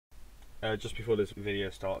Just before this video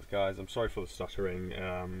starts, guys, I'm sorry for the stuttering.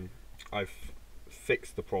 I've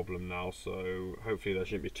fixed the problem now, so hopefully there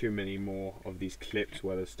shouldn't be too many more of these clips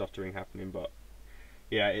where there's stuttering happening, but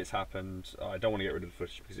yeah, it's happened. I don't want to get rid of the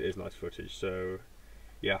footage because it is nice footage, so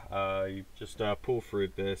yeah, you just pull through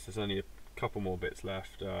this. There's only a couple more bits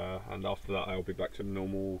left, and after that I'll be back to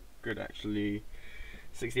normal, good actually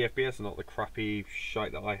 60 FPS and not the crappy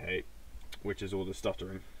shite that I hate, which is all the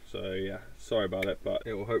stuttering. So yeah, sorry about it, but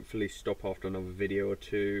it will hopefully stop after another video or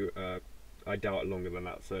two. I doubt longer than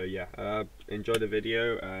that. So yeah, enjoy the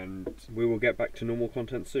video and we will get back to normal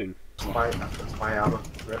content soon. That's my armor.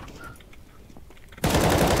 Rip.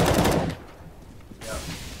 Yeah.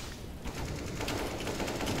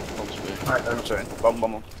 Alright then. Sorry.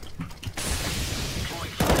 Bomb.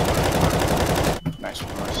 Nice.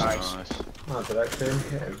 Oh, did I actually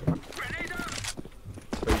hit him?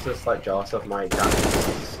 He's just like Joseph, my dad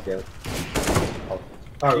skill.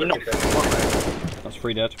 Oh, you look at this. That's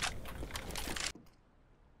 3 dead.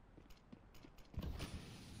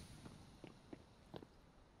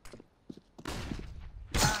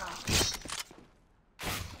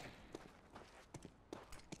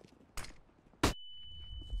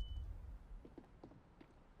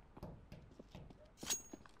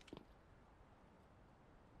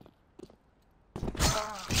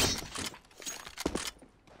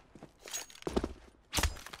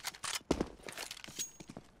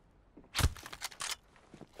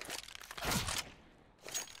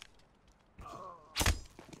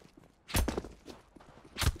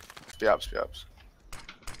 Speed ups.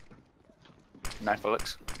 Knife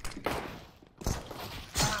Alex.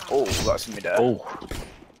 Oh, that's me there. Oh.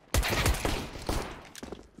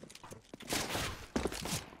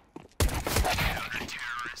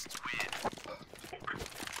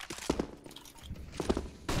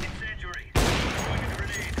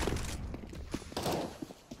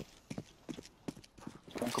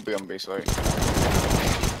 One could be on B site.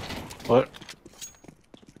 What?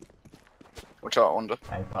 Watch out, under.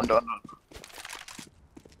 Under.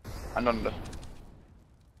 And under.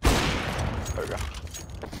 There we go.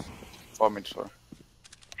 4 minutes, sorry.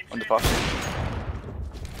 Underpass.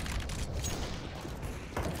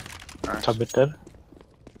 Nice. Top mid dead.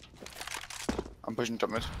 I'm pushing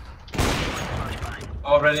top mid.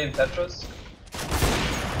 Already in Tetris?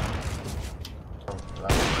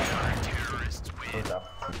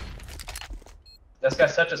 This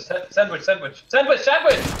guy's such a sandwich!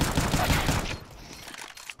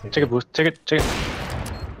 Take a boost. Take it.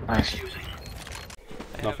 Nice.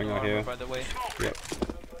 Nothing out here. By the way. Yep.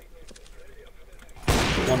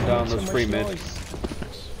 One down, there's 3 mid.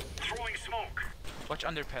 Watch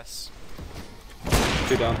underpass.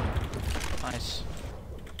 2 down. Nice.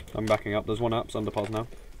 I'm backing up. There's 1 up, underpass now.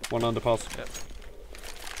 1 underpass. Yep.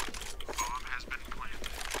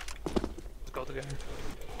 Let's go together.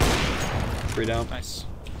 3 down. Nice.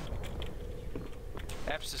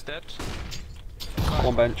 Apps is dead.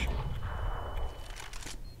 1 bench.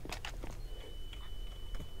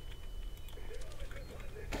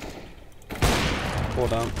 Four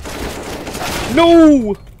down.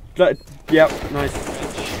 No! Yep, nice.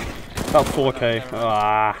 About 4k.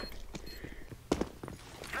 Ah.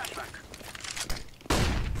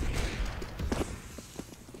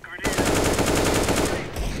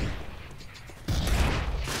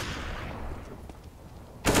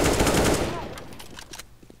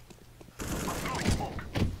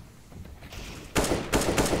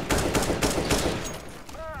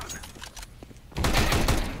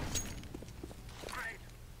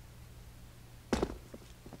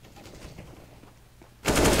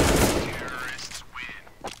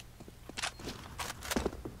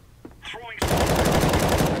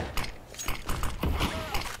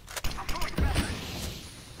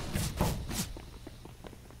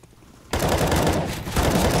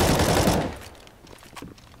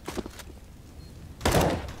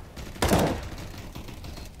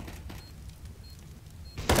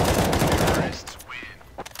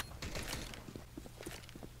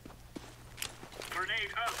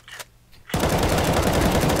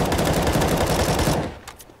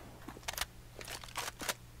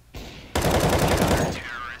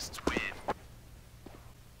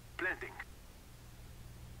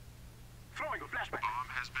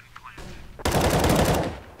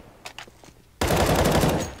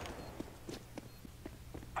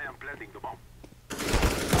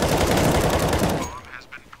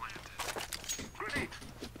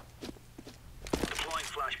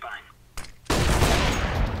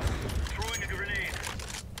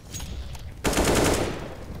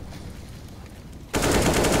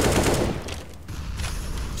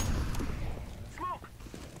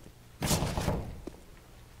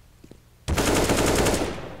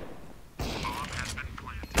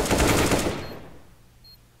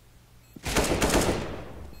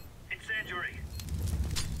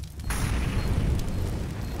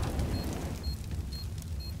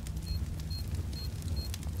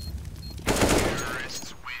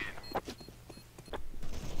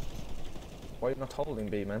 are you not holding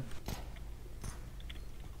B, man?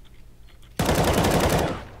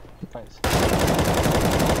 Nice.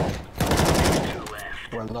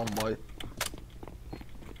 Well done, boy.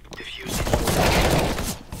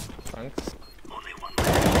 Thanks.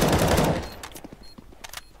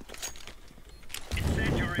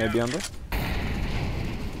 Maybe under?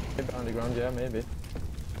 Maybe underground, yeah, maybe.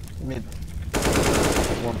 Mid.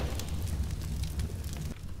 One.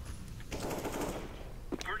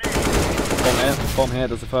 Bomb here,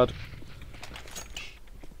 there's a third.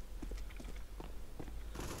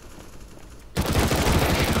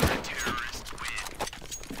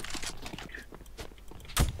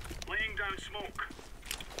 Laying down smoke.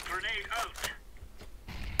 Grenade out.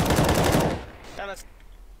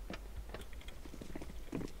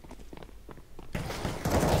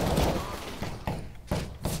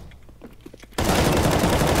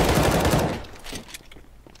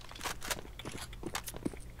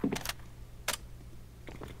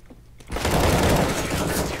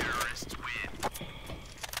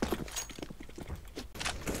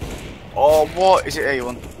 Oh, what? Is it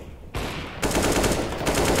A1?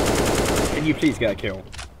 Can you please get a kill?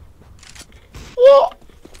 What?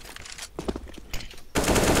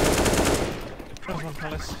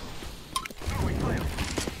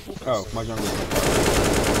 Oh, my jungle.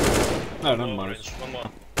 No, never mind. One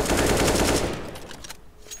more.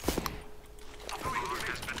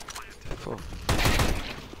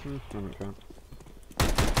 Okay.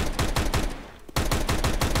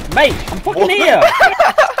 Mate, I'm fucking here!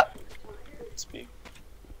 Speak.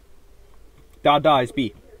 Dies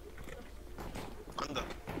B. Under.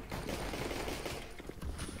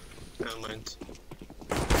 Never mind.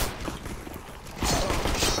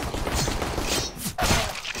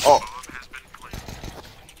 Oh.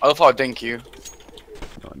 I thought I'd dink you.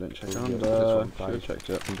 No, I didn't check it. Under. Should have checked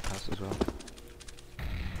it. Underpass as well.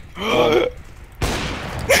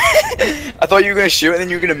 I thought you were gonna shoot and then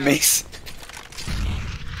you were gonna miss.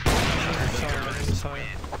 Sorry.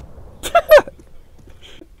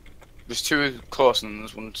 There's two close and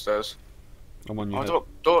there's one upstairs. I'm on your Oh, head.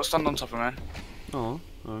 don't stand on top of me. Oh,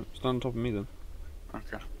 alright. Stand on top of me then.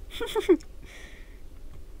 Okay.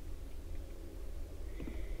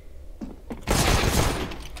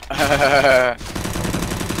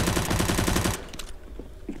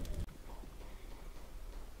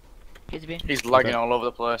 He's lagging all over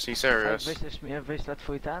the place, he's serious. Wyślę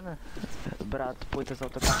twój ten, brat, płytę z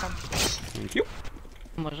autobusem? Thank you.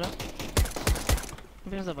 Może?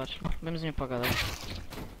 Wiem, zobacz, bym z nim pogadał.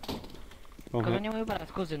 Bomb Tylko here. nie mój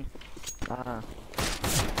brat, kuzyn. A.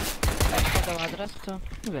 Jak podał adres, to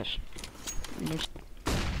wiesz.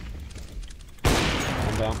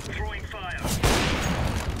 One down. Throwing fire.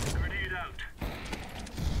 Grenade out.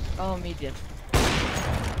 O, media.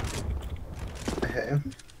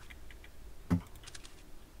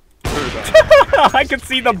 I can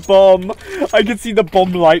see the bomb. I can see the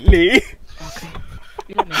bomb lightly.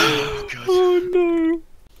 Ile minut? Oh no.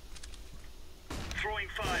 Throwing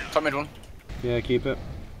fire. Top mid one. Yeah, keep it.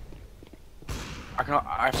 I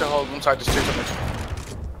have to hold one side, there's two top mid.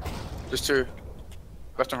 There's two.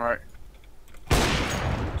 Left and right.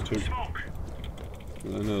 It's two. Smoke. I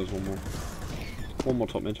know there's one more. One more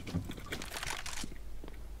top mid.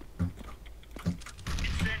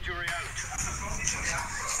 Incendiary out.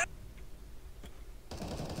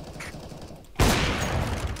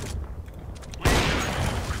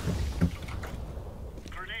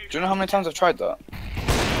 Do you know how many times I've tried that?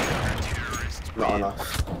 Not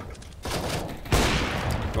enough.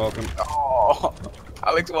 Welcome. Oh,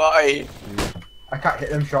 Alex, why? I can't hit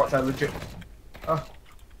them shots, I legit. Oh.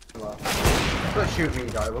 Well. Don't shoot me,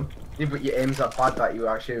 Dylan. Yeah, but your aim's that bad that you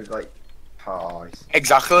actually like. Oh, he's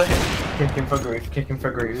Exactly. kicking for grief, kicking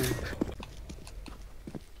for grief.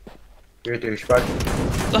 You're a douchebag.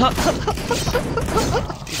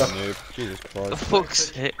 Noob. Jesus The Christ. fuck's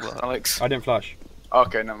sake, man. Alex. I didn't flash.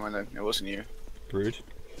 Okay, never mind then. It wasn't you. Rude.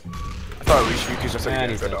 I thought it was you because I thought you And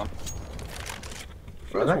were he's going to go down.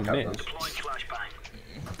 Well, That's that one got mid. Deploying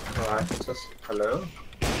flashbang. Alright, just hello.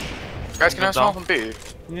 Guys, can I have Down. some from B?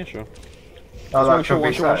 Yeah, sure. Oh, One that shot, could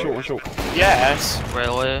one be shot, one side. shot, one shot. Yes.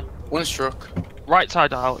 Railway. One struck. Right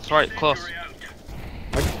side out, it's right close. Incendiary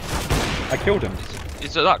out. I killed him.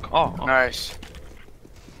 Is it that? Oh, Nice.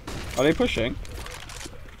 Are they pushing?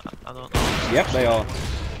 I don't know. Yep, they are.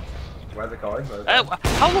 Where the guy? Where the guy?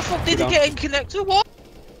 How the fuck did he get in connected? What?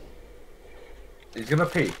 He's gonna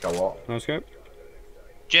peek or what? No scope.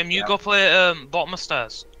 Jim, you go play bottom of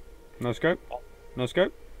stairs. No scope. No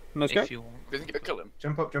scope. No scope. If you want. Do you think you'll kill him?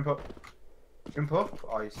 Jump up, jump up. Jump up?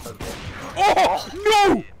 Oh, he's so good. Oh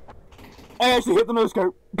no! I actually hit the no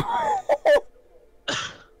scope.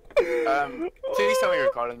 Please tell me you're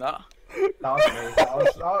recording that. That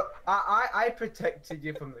was me. I protected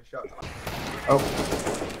you from the shot. Oh.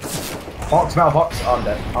 Box, metal box. Oh, I'm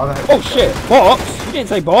dead. How the heck Oh shit! Box? You didn't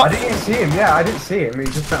say I box. didn't even see him. Yeah, I didn't see him. He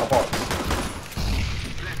just metal box.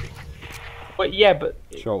 But yeah, but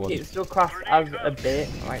Sure it was. it's still classed as a bait.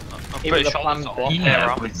 Like I'm it pretty was a sure planned that's bait. all.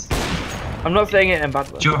 Yeah, but I'm not saying it in a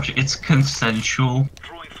bad way. Josh, it's consensual.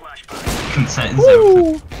 Throwing flashbang. Consent is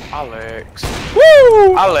everything. Alex.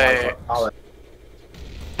 Woo! Alex. Alex.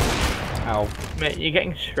 Ow. Mate, you're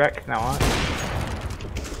getting Shrek now, aren't you?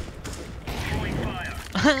 Throwing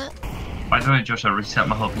fire. By the way, Josh, I reset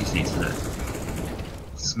my whole PC today.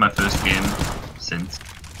 This is my first game since.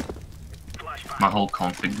 My whole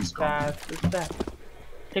config is gone. Step.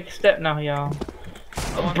 Take a step now, y'all.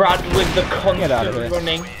 Brad with the Get out of constant here.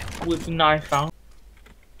 running with the knife out.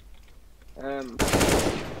 I'm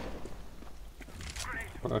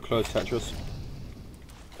gonna close Tetris.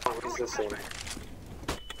 What is this in?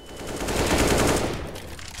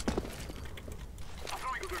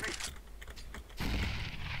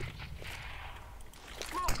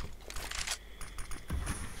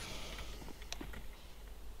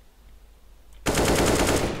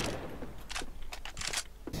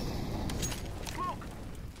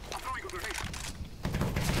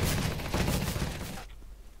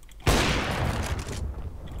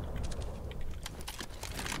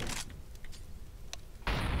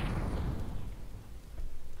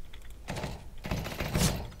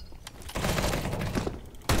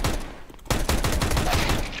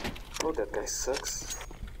 Oh, that guy sucks.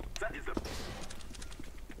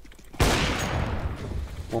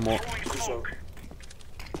 One more.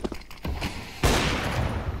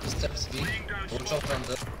 Steps B. Watch out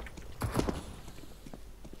under.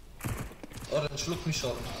 Orange, look me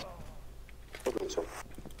short.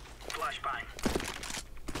 Flashbang.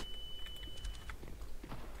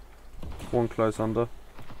 One close under.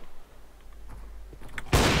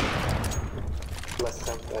 Last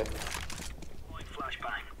time, Throwing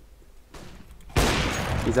flashbang.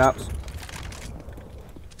 He's out.